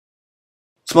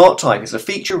SmartType is a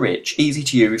feature-rich,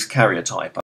 easy-to-use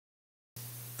karyotyper.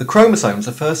 The chromosomes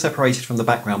are first separated from the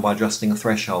background by adjusting a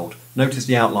threshold. Notice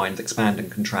the outlines expand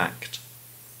and contract.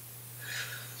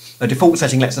 A default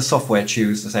setting lets the software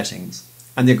choose the settings,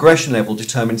 and the aggression level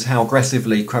determines how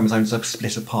aggressively chromosomes are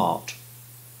split apart.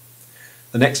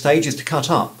 The next stage is to cut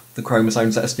up the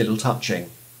chromosomes that are still touching.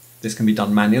 This can be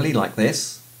done manually like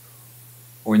this,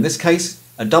 or in this case,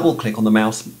 a double click on the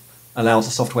mouse allows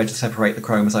the software to separate the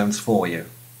chromosomes for you.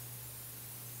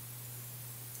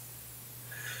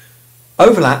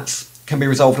 Overlaps can be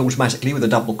resolved automatically with a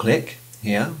double click.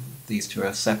 Here, these two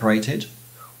are separated.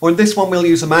 Or in this one we'll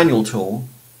use a manual tool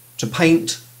to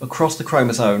paint across the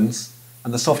chromosomes,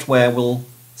 and the software will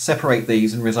separate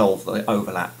these and resolve the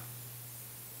overlap.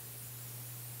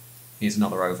 Here's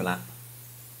another overlap.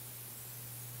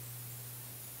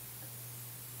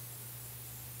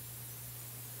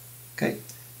 Okay,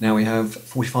 now we have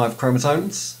 45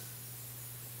 chromosomes.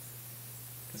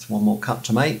 Just one more cut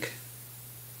to make.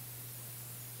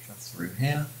 Just through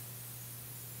here.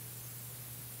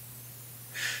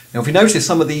 Now if you notice,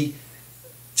 some of the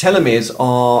telomeres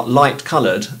are light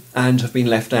coloured and have been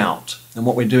left out. And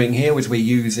what we're doing here is we're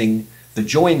using the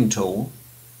join tool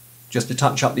just to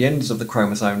touch up the ends of the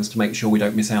chromosomes to make sure we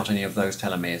don't miss out any of those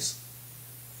telomeres.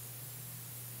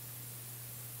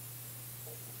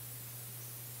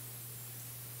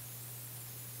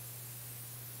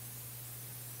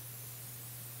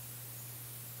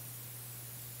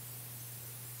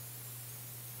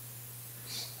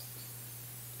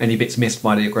 Any bits missed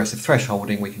by the aggressive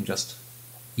thresholding we can just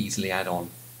easily add on.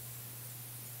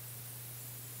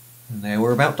 And there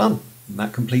we're about done, and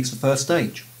that completes the first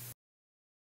stage.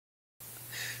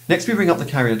 Next we bring up the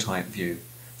karyotype view.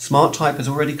 SmartType has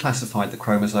already classified the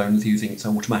chromosomes using its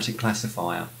automatic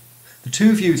classifier. The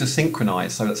two views are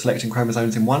synchronized so that selecting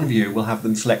chromosomes in one view will have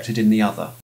them selected in the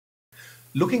other.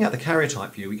 Looking at the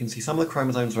karyotype view, we can see some of the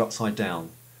chromosomes are upside down.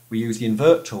 We use the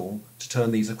invert tool to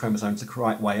turn these chromosomes the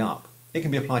correct way up. It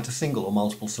can be applied to single or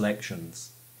multiple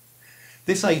selections.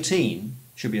 This 18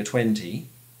 should be a 20,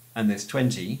 and this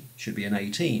 20 should be an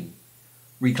 18.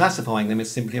 Reclassifying them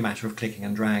is simply a matter of clicking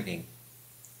and dragging.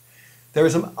 There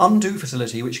is an undo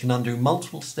facility which can undo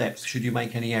multiple steps should you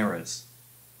make any errors.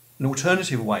 An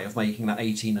alternative way of making that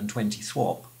 18 and 20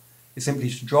 swap is simply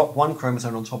to drop one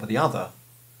chromosome on top of the other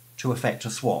to effect a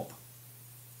swap.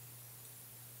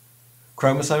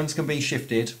 Chromosomes can be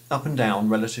shifted up and down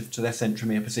relative to their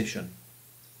centromere position.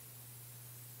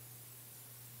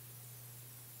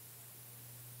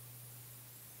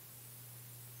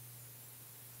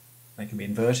 They can be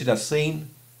inverted as seen,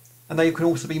 and they can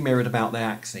also be mirrored about their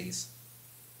axes.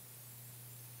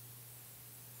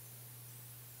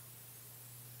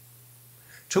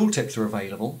 Tooltips are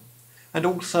available, and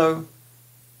also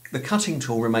the cutting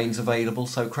tool remains available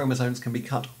so chromosomes can be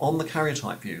cut on the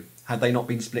karyotype view had they not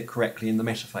been split correctly in the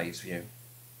metaphase view.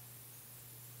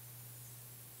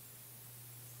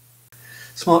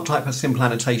 SmartType has simple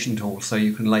annotation tools so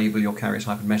you can label your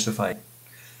karyotype and metaphase.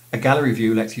 A gallery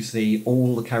view lets you see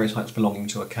all the karyotypes belonging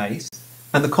to a case,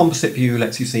 and the composite view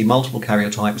lets you see multiple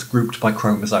karyotypes grouped by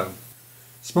chromosome.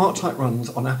 SmartType runs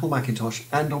on Apple Macintosh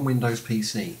and on Windows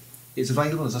PC. It's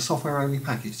available as a software-only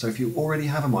package, so if you already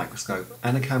have a microscope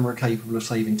and a camera capable of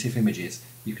saving TIFF images,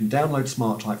 you can download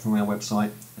SmartType from our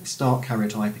website and start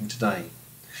karyotyping today.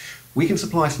 We can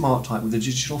supply SmartType with a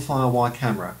digital FireWire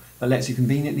camera that lets you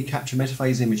conveniently capture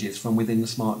metaphase images from within the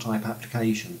SmartType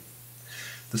application.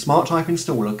 The SmartType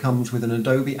installer comes with an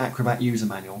Adobe Acrobat user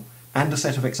manual and a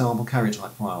set of example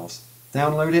karyotype files.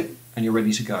 Download it and you're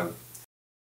ready to go.